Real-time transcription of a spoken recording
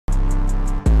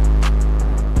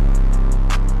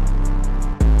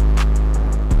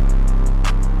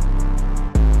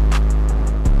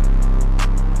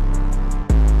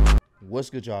What's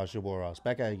good, y'all? It's your boy Ross,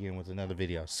 back at it again with another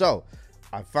video. So,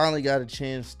 I finally got a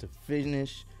chance to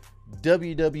finish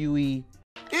WWE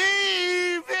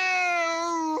Evil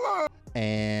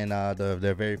and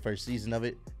their very first season of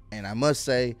it. And I must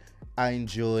say, I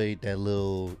enjoyed that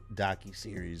little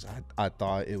docu-series. I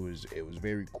thought it was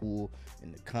very cool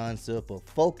in the concept of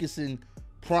focusing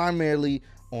primarily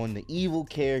on the evil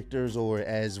characters, or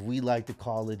as we like to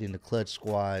call it in the Clutch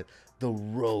Squad, the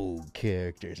rogue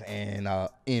characters, and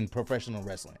in professional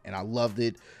wrestling. And I loved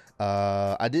it.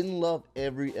 I didn't love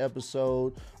every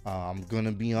episode. I'm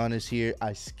gonna be honest here.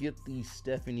 I skipped the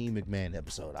Stephanie McMahon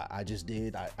episode. I just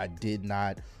did. I did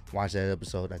not watch that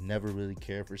episode. I never really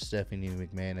cared for Stephanie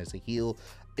McMahon as a heel.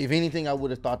 If anything, I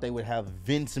would have thought they would have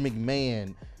Vince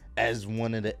McMahon as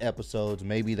one of the episodes.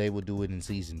 Maybe they would do it in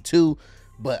season 2.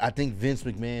 But I think Vince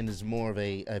McMahon is more of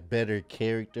a better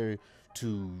character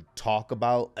to talk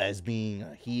about as being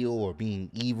a heel or being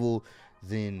evil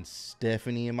than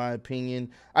Stephanie, in my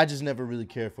opinion. I just never really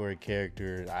cared for her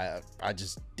character. I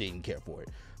just didn't care for it.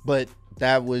 But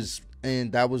that was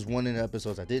one of the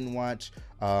episodes I didn't watch.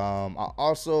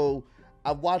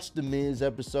 I watched the Miz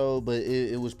episode, but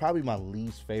it was probably my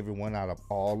least favorite one out of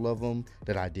all of them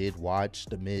that I did watch.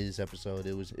 The Miz episode,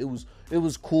 it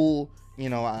was cool. You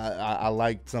know, I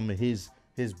liked some of his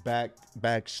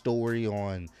backstory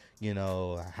on, you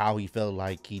know, how he felt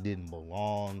like he didn't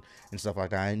belong and stuff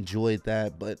like that. I enjoyed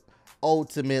that, but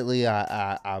ultimately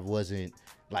I wasn't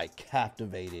like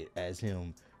captivated as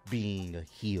him being a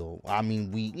heel. I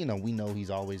mean, we know he's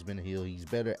always been a heel. He's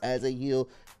better as a heel,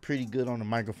 pretty good on the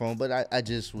microphone, but I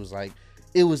just was like,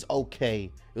 it was okay.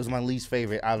 It was my least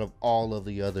favorite out of all of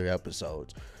the other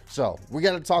episodes. So we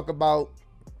got to talk about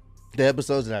the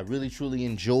episodes that I really truly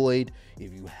enjoyed.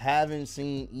 If you haven't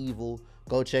seen Evil,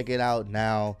 go check it out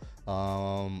now.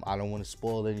 I don't want to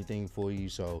spoil anything for you,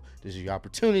 so this is your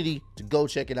opportunity to go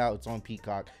check it out. It's on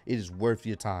Peacock. It is worth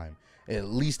your time. At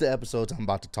least the episodes I'm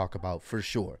about to talk about for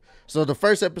sure. So the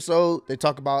first episode they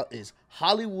talk about is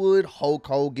Hollywood Hulk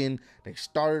Hogan. They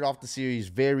started off the series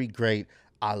very great.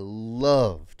 I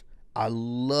loved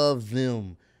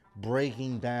them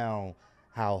breaking down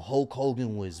how Hulk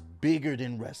Hogan was bigger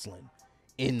than wrestling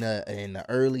in the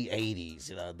early 80s.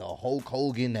 The Hulk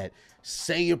Hogan that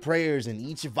say your prayers and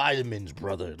eat your vitamins,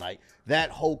 brother. Like that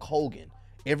Hulk Hogan.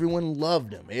 Everyone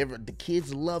loved him. The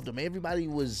kids loved him. Everybody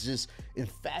was just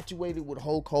infatuated with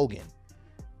Hulk Hogan.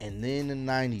 And then the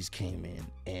 90s came in,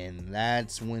 and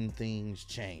that's when things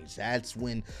changed. That's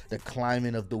when the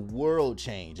climate of the world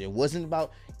changed. It wasn't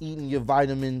about eating your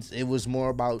vitamins. It was more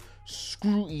about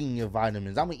screw eating your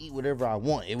vitamins. I'm gonna eat whatever I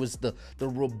want. It was the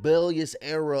rebellious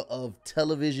era of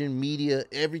television, media,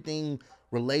 everything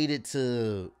related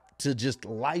to just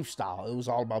lifestyle. It was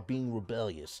all about being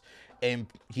rebellious. And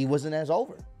he wasn't as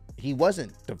over. He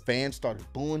wasn't. The fans started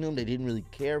booing him. They didn't really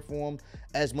care for him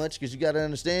as much, because you got to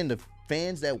understand, the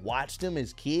fans that watched him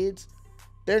as kids,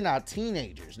 they're not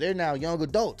teenagers. They're now young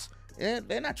adults. And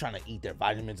they're not trying to eat their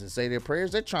vitamins and say their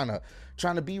prayers. They're trying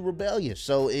to be rebellious.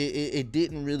 So it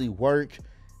didn't really work.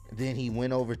 Then he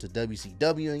went over to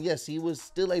WCW, and yes, he was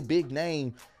still a big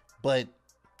name, but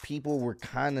people were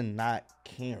kind of not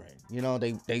caring. You know,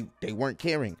 they weren't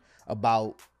caring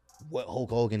about what Hulk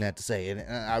Hogan had to say. And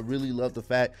I really love the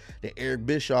fact that Eric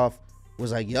Bischoff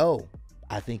was like, yo,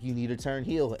 I think you need to turn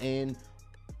heel. And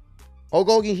Hulk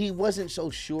Hogan, he wasn't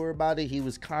so sure about it. He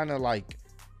was kind of like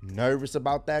nervous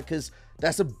about that, because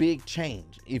that's a big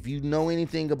change. If you know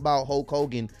anything about Hulk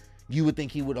Hogan, you would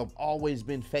think he would have always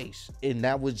been face, and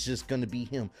that was just going to be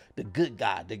him, the good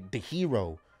guy, the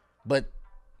hero. But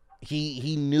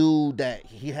he knew that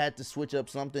he had to switch up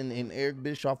something, and Eric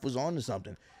Bischoff was on to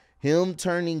something. Him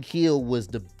turning heel was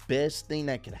the best thing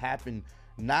that could happen,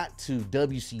 not to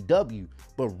WCW,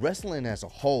 but wrestling as a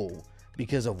whole,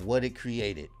 because of what it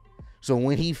created. So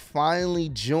when he finally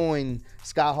joined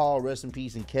Scott Hall, rest in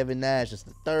peace, and Kevin Nash as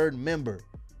the third member,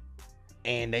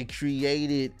 and they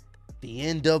created the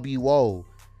NWO,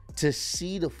 to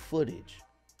see the footage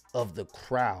of the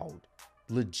crowd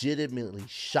legitimately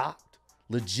shocked,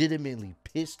 legitimately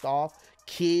pissed off,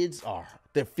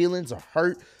 their feelings are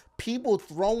hurt, people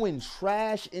throwing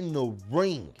trash in the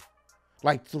ring,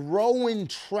 like throwing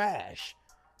trash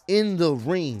in the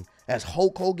ring as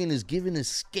Hulk Hogan is giving a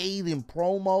scathing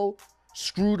promo.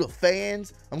 Screw the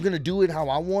fans. I'm going to do it how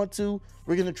I want to.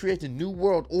 We're going to create the new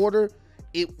world order.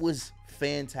 It was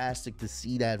fantastic to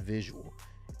see that visual.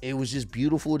 It was just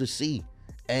beautiful to see.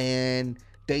 And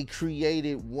they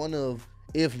created one of,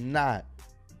 if not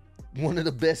one of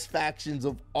the best factions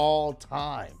of all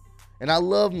time. And I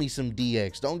love me some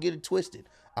DX. Don't get it twisted.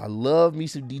 I love me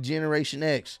some D-Generation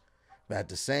X. But at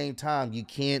the same time, you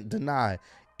can't deny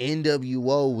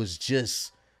NWO was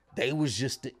just, they was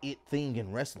just the it thing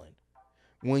in wrestling.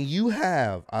 When you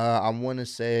have, I want to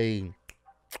say,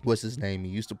 what's his name?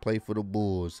 He used to play for the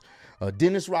Bulls.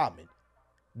 Dennis Rodman.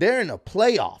 They're in the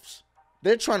playoffs.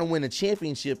 They're trying to win a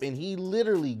championship, and he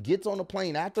literally gets on a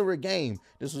plane after a game.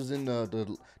 This was in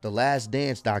the Last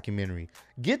Dance documentary.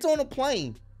 Gets on a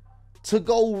plane to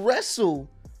go wrestle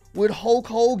with Hulk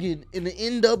Hogan in the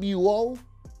NWO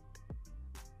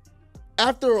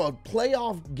after a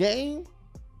playoff game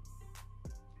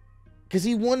because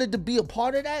he wanted to be a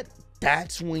part of that.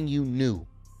 That's when you knew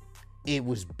it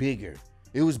was bigger.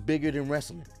 It was bigger than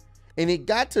wrestling. And it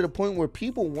got to the point where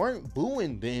people weren't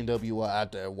booing the NWO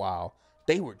after a while.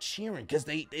 They were cheering because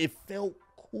it felt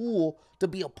cool to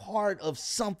be a part of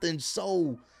something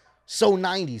so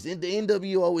 90s. And the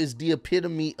NWO is the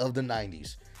epitome of the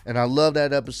 90s. And I love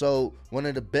that episode. One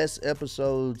of the best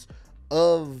episodes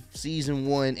of season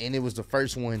 1, and it was the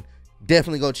first one.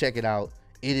 Definitely go check it out.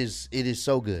 It is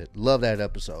so good. Love that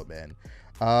episode, man.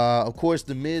 Of course,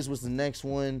 The Miz was the next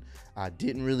one. I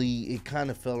didn't really, it kind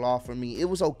of fell off for me. It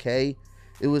was okay.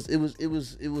 It was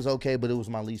okay, but it was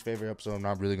my least favorite episode. I'm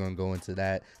not really going to go into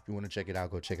that. If you want to check it out,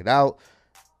 go check it out.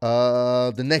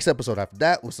 The next episode after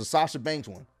that was the Sasha Banks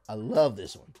one. I love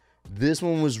this one. This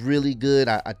one was really good.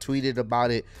 I tweeted about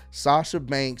it. Sasha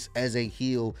Banks as a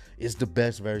heel is the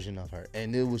best version of her.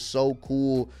 And it was so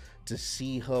cool to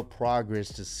see her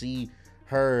progress, to see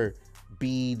her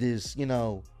be this,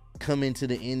 come into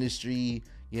the industry,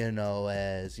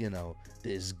 as,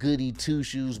 this goody two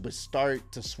shoes, but start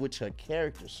to switch her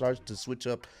character, starts to switch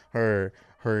up her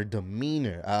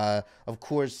demeanor. Of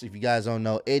course, if you guys don't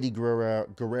know, Eddie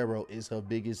Guerrero is her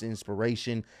biggest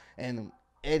inspiration, and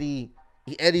Eddie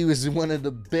was one of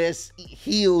the best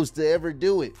heels to ever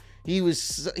do it. He was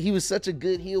such a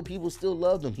good heel. People still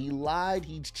loved him. He lied,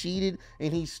 he cheated,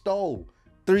 and he stole.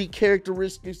 3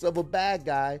 characteristics of a bad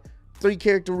guy. 3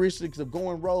 characteristics of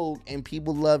going rogue, and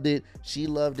people loved it. She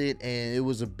loved it, and it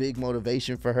was a big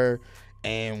motivation for her.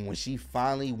 And when she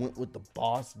finally went with the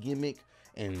boss gimmick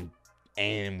and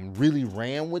really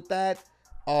ran with that,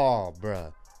 oh,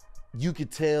 bruh, you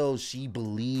could tell she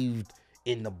believed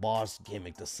in the boss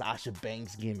gimmick, the Sasha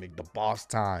Banks gimmick, the boss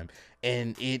time.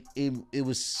 And it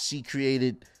was, she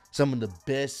created some of the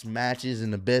best matches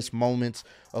and the best moments.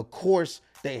 Of course,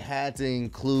 they had to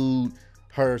include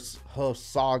her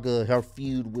saga, her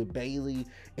feud with Bayley,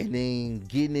 and then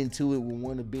getting into it with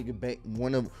one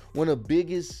of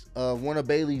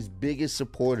Bayley's biggest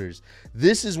supporters.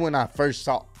 This is when I first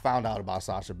found out about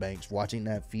Sasha Banks, watching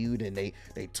that feud, and they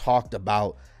talked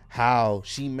about how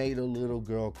she made a little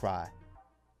girl cry.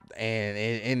 And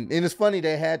it's funny,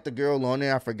 they had the girl on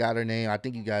there. I forgot her name. I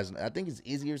think it's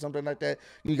Izzy or something like that.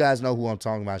 You guys know who I'm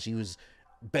talking about. She was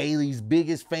Bayley's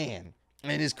biggest fan.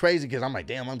 And it's crazy because I'm like,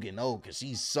 damn, I'm getting old because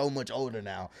she's so much older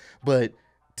now. But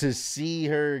to see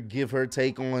her give her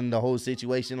take on the whole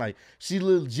situation, like, she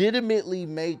legitimately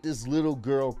made this little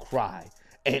girl cry.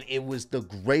 And it was the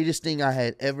greatest thing I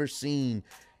had ever seen,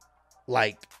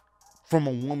 like, from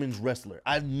a woman's wrestler.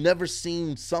 I've never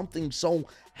seen something so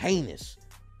heinous.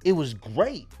 It was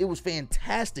great. It was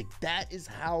fantastic. That is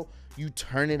how you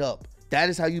turn it up. That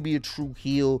is how you be a true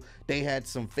heel. They had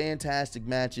some fantastic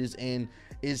matches, and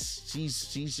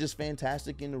she's just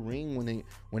fantastic in the ring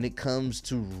when it comes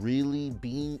to really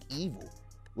being evil.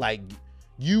 Like,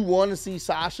 you want to see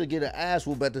Sasha get an ass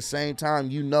whoop, but at the same time,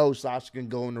 Sasha can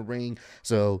go in the ring.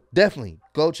 So definitely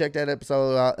go check that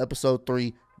episode out. Episode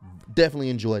 3, definitely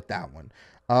enjoyed that one.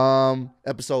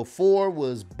 Episode 4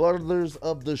 was Brothers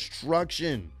of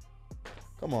Destruction.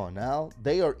 Come on now,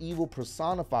 they are evil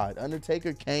personified.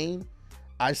 Undertaker, Kane.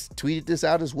 I tweeted this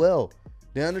out as well.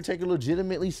 The Undertaker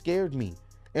legitimately scared me.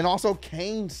 And also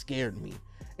Kane scared me.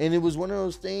 And it was one of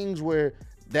those things where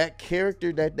that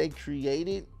character that they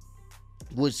created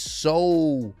was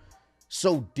so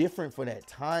different for that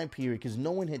time period, because no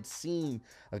one had seen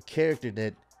a character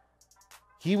that,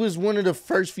 he was one of the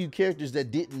first few characters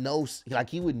that didn't know, like,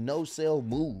 he would no-sell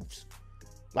moves.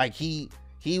 Like, he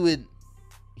would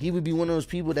be one of those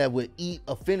people that would eat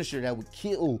a finisher that would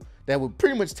kill, that would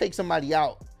pretty much take somebody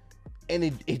out, and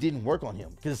it didn't work on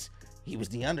him because he was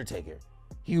the Undertaker.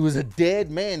 He was a dead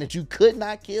man that you could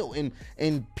not kill,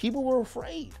 and people were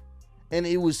afraid. And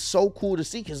it was so cool to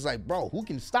see, because it's like, bro, who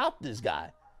can stop this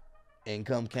guy? And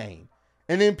come Kane.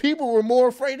 And then people were more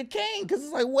afraid of Kane, because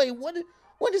it's like, wait, what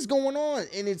is going on?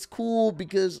 And it's cool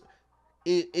because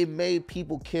it made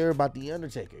people care about the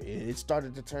Undertaker. It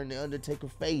started to turn the Undertaker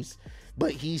face,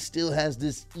 but he still has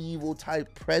this evil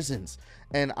type presence.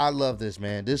 And I love this,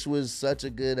 man. This was such a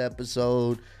good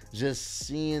episode. Just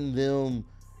seeing them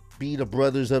be the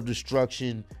Brothers of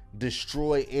Destruction,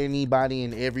 destroy anybody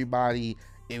and everybody.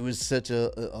 It was such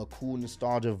a cool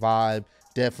nostalgia vibe.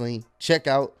 Definitely check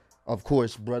out, of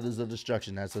course, Brothers of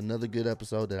Destruction. That's another good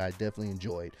episode that I definitely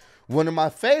enjoyed. One of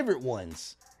my favorite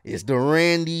ones is the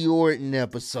Randy Orton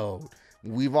episode.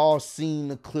 We've all seen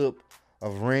the clip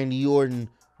of Randy Orton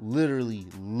literally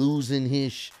losing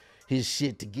his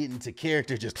shit to get into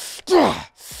character. Just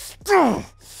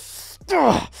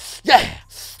yeah.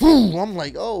 I'm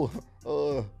like,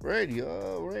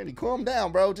 Randy, calm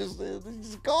down, bro. Just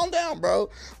calm down, bro.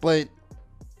 But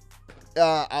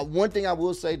one thing I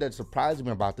will say that surprised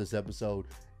me about this episode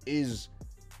is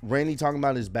Randy talking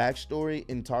about his backstory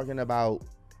and talking about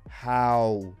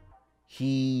how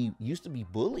he used to be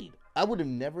bullied. I would have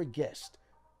never guessed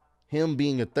him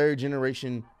being a third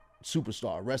generation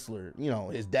superstar wrestler. You know,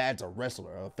 his dad's a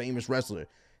wrestler, a famous wrestler.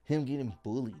 Him getting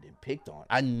bullied and picked on.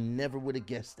 I never would have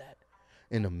guessed that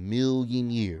in a million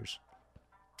years.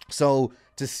 So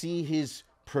to see his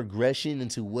progression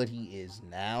into what he is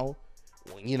now,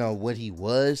 you know, what he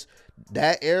was,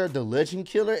 that era, the Legend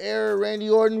Killer era, Randy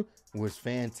Orton was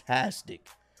fantastic.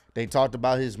 They talked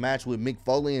about his match with Mick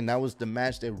Foley, and that was the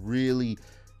match that really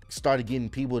started getting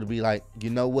people to be like, you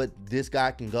know what, this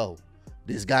guy can go.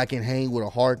 This guy can hang with a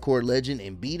hardcore legend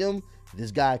and beat him.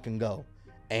 This guy can go.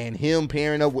 And him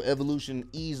pairing up with Evolution,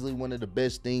 easily one of the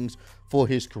best things for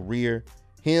his career.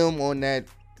 Him on that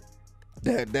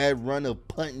run of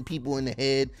punting people in the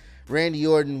head. Randy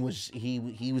Orton was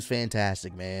he was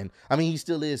fantastic, man. I mean, he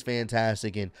still is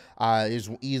fantastic, and is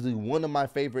easily one of my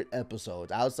favorite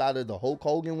episodes. Outside of the Hulk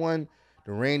Hogan one,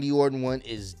 the Randy Orton one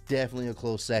is definitely a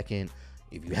close second.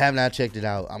 If you have not checked it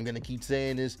out, I'm gonna keep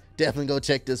saying this. Definitely go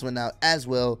check this one out as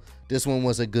well. This one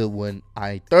was a good one.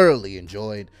 I thoroughly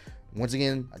enjoyed. Once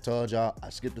again, I told y'all I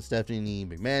skipped the Stephanie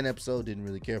McMahon episode. Didn't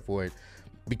really care for it,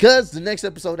 because the next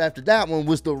episode after that one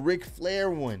was the Ric Flair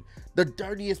one. The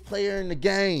dirtiest player in the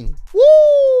game.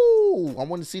 Woo! I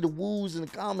want to see the woos in the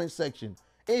comment section.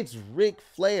 It's Ric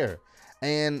Flair.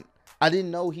 And I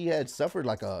didn't know he had suffered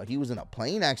he was in a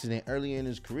plane accident earlier in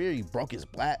his career. He broke his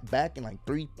back in like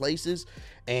 3 places.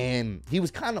 And he was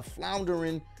kind of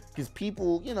floundering because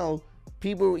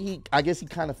I guess he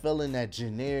kind of fell in that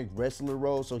generic wrestler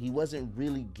role. So he wasn't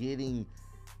really getting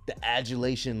the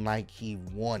adulation like he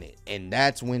wanted. And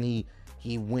that's when he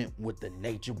went with the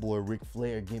Nature Boy Ric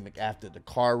Flair gimmick after the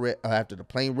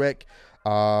plane wreck.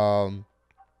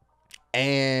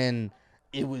 And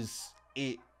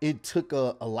it took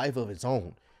a life of its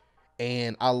own.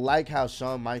 And I like how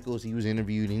Shawn Michaels, he was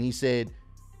interviewed, and he said,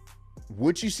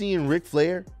 what you see in Ric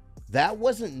Flair, that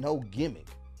wasn't no gimmick.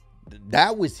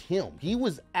 That was him. He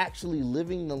was actually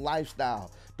living the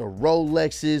lifestyle. The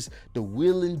Rolexes, the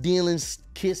wheeling, dealing,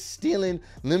 kiss stealing,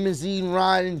 limousine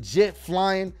riding, jet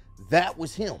flying. That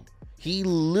was him. He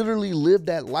literally lived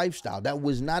that lifestyle. That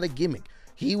was not a gimmick.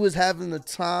 He was having the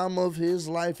time of his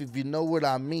life, if you know what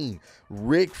I mean.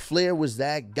 Ric Flair was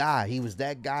that guy. He was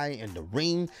that guy in the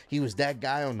ring. He was that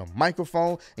guy on the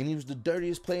microphone. And he was the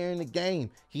dirtiest player in the game.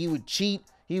 He would cheat.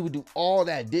 He would do all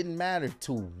that. Didn't matter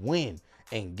to win.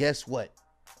 And guess what?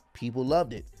 People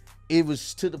loved it. It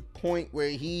was to the point where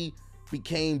he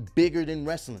became bigger than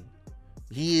wrestling.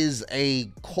 He is a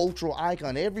cultural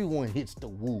icon. Everyone hits the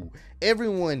woo.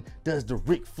 Everyone does the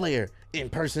Ric Flair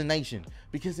impersonation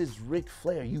because it's Ric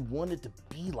Flair. You wanted to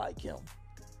be like him.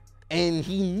 And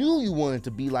he knew you wanted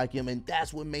to be like him, and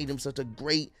that's what made him such a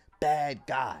great bad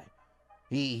guy.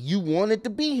 You wanted to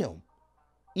be him.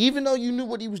 Even though you knew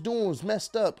what he was doing was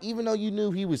messed up, even though you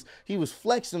knew he was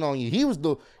flexing on you. He was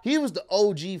the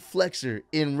OG flexer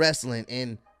in wrestling,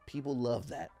 and people love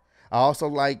that. I also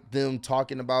like them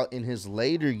talking about in his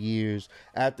later years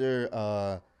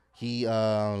after he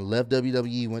left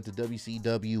WWE, went to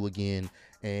WCW again,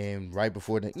 and right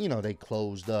before that, they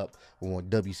closed up when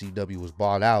WCW was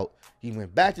bought out. He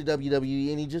went back to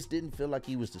WWE, and he just didn't feel like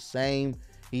he was the same.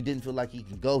 He didn't feel like he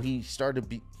could go. He started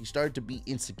to be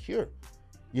insecure.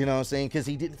 You know what I'm saying? Because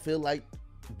he didn't feel like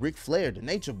Ric Flair, the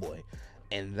Nature Boy.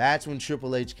 And that's when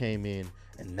Triple H came in.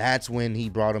 And that's when he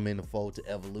brought him in the fold to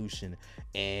Evolution.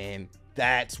 And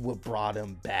that's what brought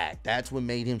him back. That's what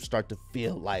made him start to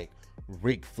feel like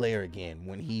Ric Flair again.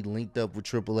 When he linked up with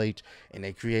Triple H and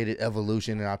they created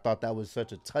Evolution. And I thought that was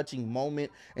such a touching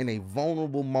moment and a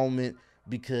vulnerable moment.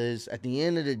 Because at the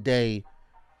end of the day,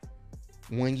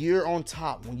 when you're on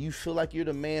top, when you feel like you're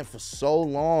the man for so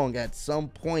long, at some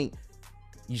point,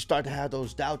 you start to have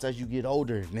those doubts as you get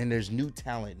older. And then there's new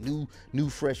talent, new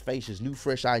fresh faces, new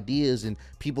fresh ideas, and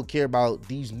people care about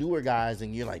these newer guys,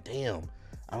 and you're like, damn,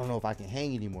 I don't know if I can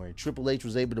hang anymore. And Triple H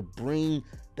was able to bring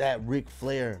that Ric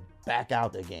Flair back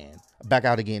out again. back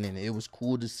out again, and it was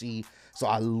cool to see. So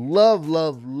I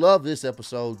love this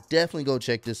episode. Definitely go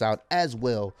check this out as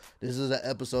well. This is an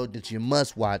episode that you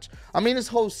must watch. I mean, this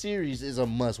whole series is a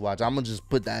must watch. I'm gonna just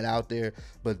put that out there,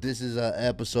 but this is an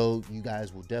episode you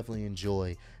guys will definitely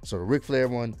enjoy. So the Ric Flair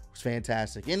one was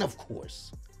fantastic, and of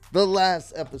course, the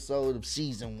last episode of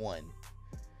season 1.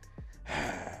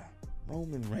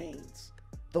 Roman Reigns,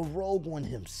 the Rogue One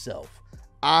himself.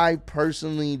 I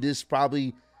personally, this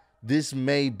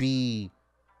may be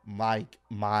my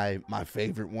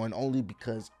favorite one, only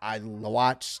because I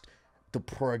watched the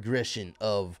progression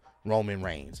of Roman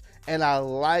Reigns, and I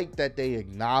like that they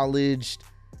acknowledged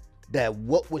that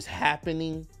what was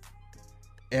happening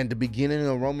and the beginning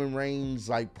of Roman Reigns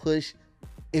push,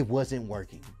 it wasn't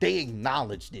working. They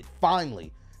acknowledged it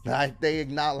finally.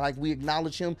 We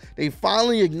acknowledge him. They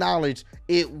finally acknowledged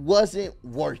it wasn't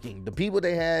working. The people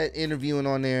they had interviewing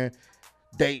on there,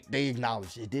 they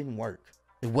acknowledged it didn't work.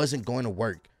 It wasn't going to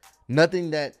work. Nothing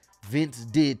that Vince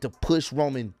did to push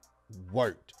Roman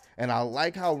worked. And I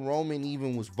like how Roman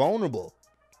even was vulnerable.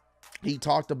 He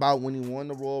talked about when he won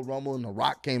the Royal Rumble and The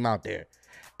Rock came out there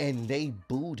and they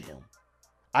booed him.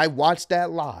 I watched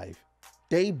that live.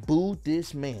 They booed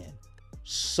this man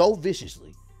so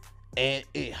viciously. And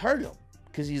it hurt him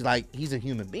because he's a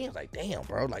human being. It's like, damn,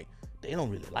 bro, they don't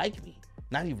really like me.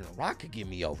 Not even The Rock could get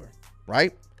me over,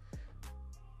 right?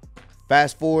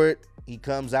 Fast forward, he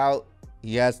comes out.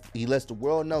 He lets the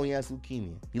world know he has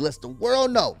leukemia. He lets the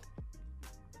world know.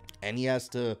 And he has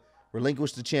to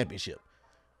relinquish the championship.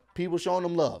 People showing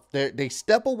him love. They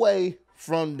step away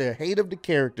from their hate of the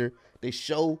character. They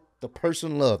show the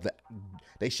person love.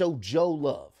 They show Joe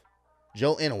love.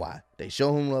 Joe NY. They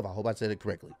show him love. I hope I said it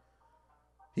correctly.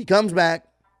 He comes back.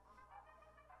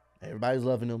 Everybody's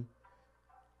loving him.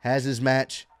 Has his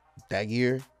match that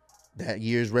year's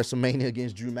WrestleMania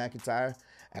against Drew McIntyre.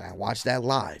 And I watched that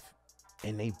live.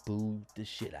 And they booed the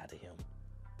shit out of him.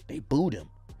 They booed him.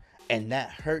 And that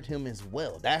hurt him as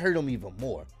well. That hurt him even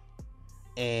more.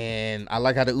 And I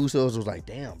like how the Usos was like,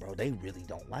 damn, bro, they really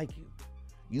don't like you.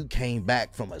 You came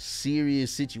back from a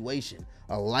serious situation,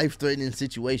 a life-threatening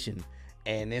situation.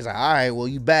 And it's like, all right, well,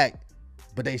 you back.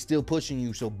 But they still pushing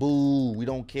you, so boo, we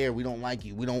don't care, we don't like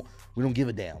you, we don't give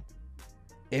a damn.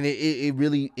 And it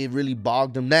really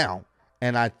bogged him down.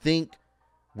 And I think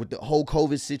with the whole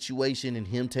COVID situation and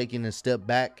him taking a step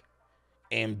back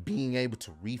and being able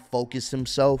to refocus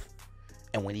himself,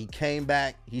 and when he came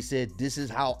back, he said, this is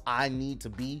how I need to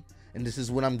be, and this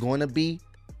is what I'm going to be.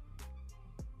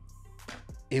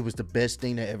 It was the best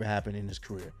thing that ever happened in his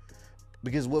career.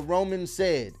 Because what Roman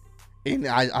said, and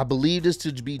I believe this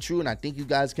to be true, and I think you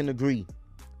guys can agree,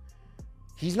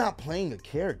 he's not playing a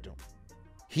character.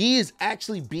 He is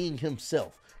actually being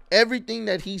himself. Everything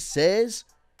that he says,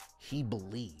 he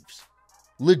believes.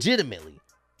 Legitimately.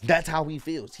 That's how he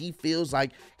feels. He feels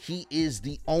like he is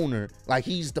the owner, like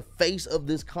he's the face of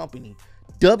this company.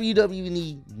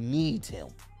 WWE needs him.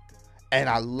 And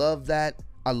I love that.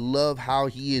 I love how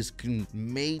he has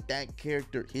made that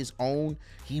character his own.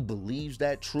 He believes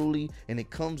that truly, and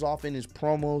it comes off in his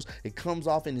promos. It comes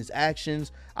off in his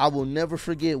actions. I will never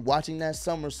forget watching that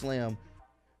SummerSlam.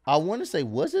 I want to say,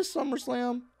 was it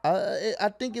SummerSlam?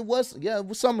 I think it was. Yeah, it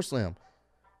was SummerSlam.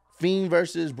 Fiend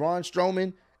versus Braun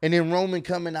Strowman, and then Roman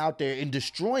coming out there and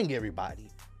destroying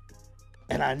everybody.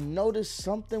 And I noticed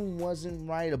something wasn't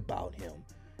right about him.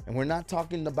 And we're not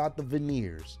talking about the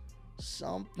veneers.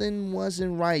 Something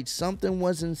wasn't right. Something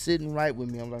wasn't sitting right with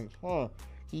me. I'm like,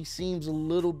 he seems a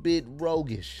little bit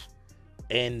roguish.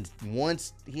 And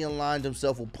once he aligned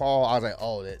himself with Paul, I was like,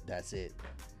 oh, that's it.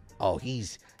 Oh,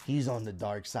 he's on the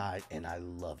dark side, and I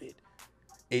love it.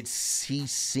 He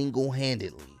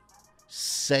single-handedly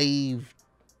saved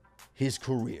his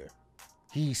career.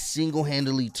 He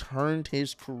single-handedly turned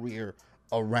his career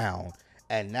around.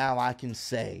 And now I can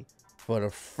say, for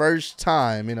the first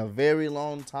time in a very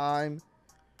long time,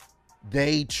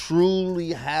 they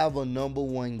truly have a number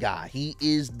one guy. He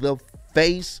is the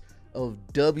face of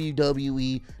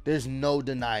WWE. There's no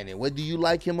denying it. Whether you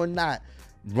like him or not,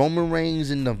 Roman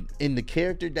Reigns in the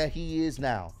character that he is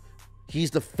now,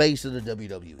 he's the face of the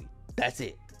WWE. That's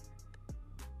it.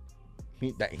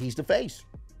 He's the face.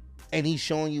 And he's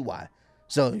showing you why.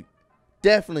 So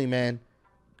definitely, man,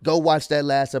 go watch that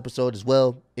last episode as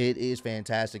well. It is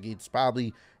fantastic. It's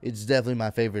definitely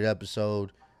my favorite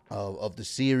episode of the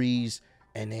series.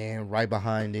 And then right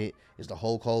behind it is the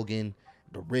Hulk Hogan,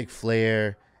 the Ric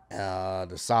Flair,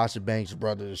 the Sasha Banks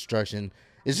Brother Destruction.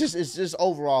 It's just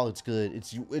overall, it's good.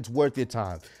 It's worth your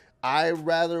time. I'd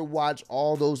rather watch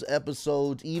all those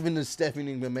episodes, even the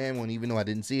Stephanie McMahon one, even though I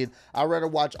didn't see it. I'd rather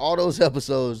watch all those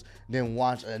episodes than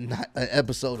watch an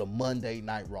episode of Monday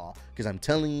Night Raw, because I'm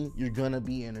telling you, you're going to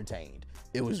be entertained.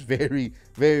 It was very,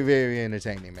 very, very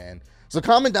entertaining, man. So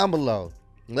comment down below.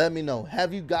 Let me know.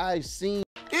 Have you guys seen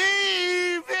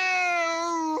Evil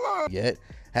yet?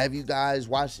 Have you guys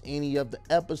watched any of the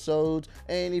episodes?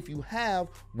 And if you have,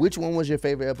 which one was your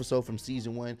favorite episode from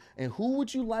season 1? And who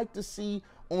would you like to see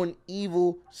on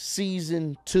Evil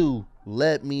season 2?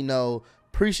 Let me know.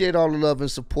 Appreciate all the love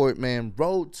and support, man.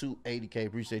 Road to 80K.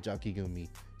 Appreciate y'all kicking with me.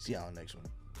 See y'all next one.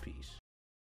 Peace.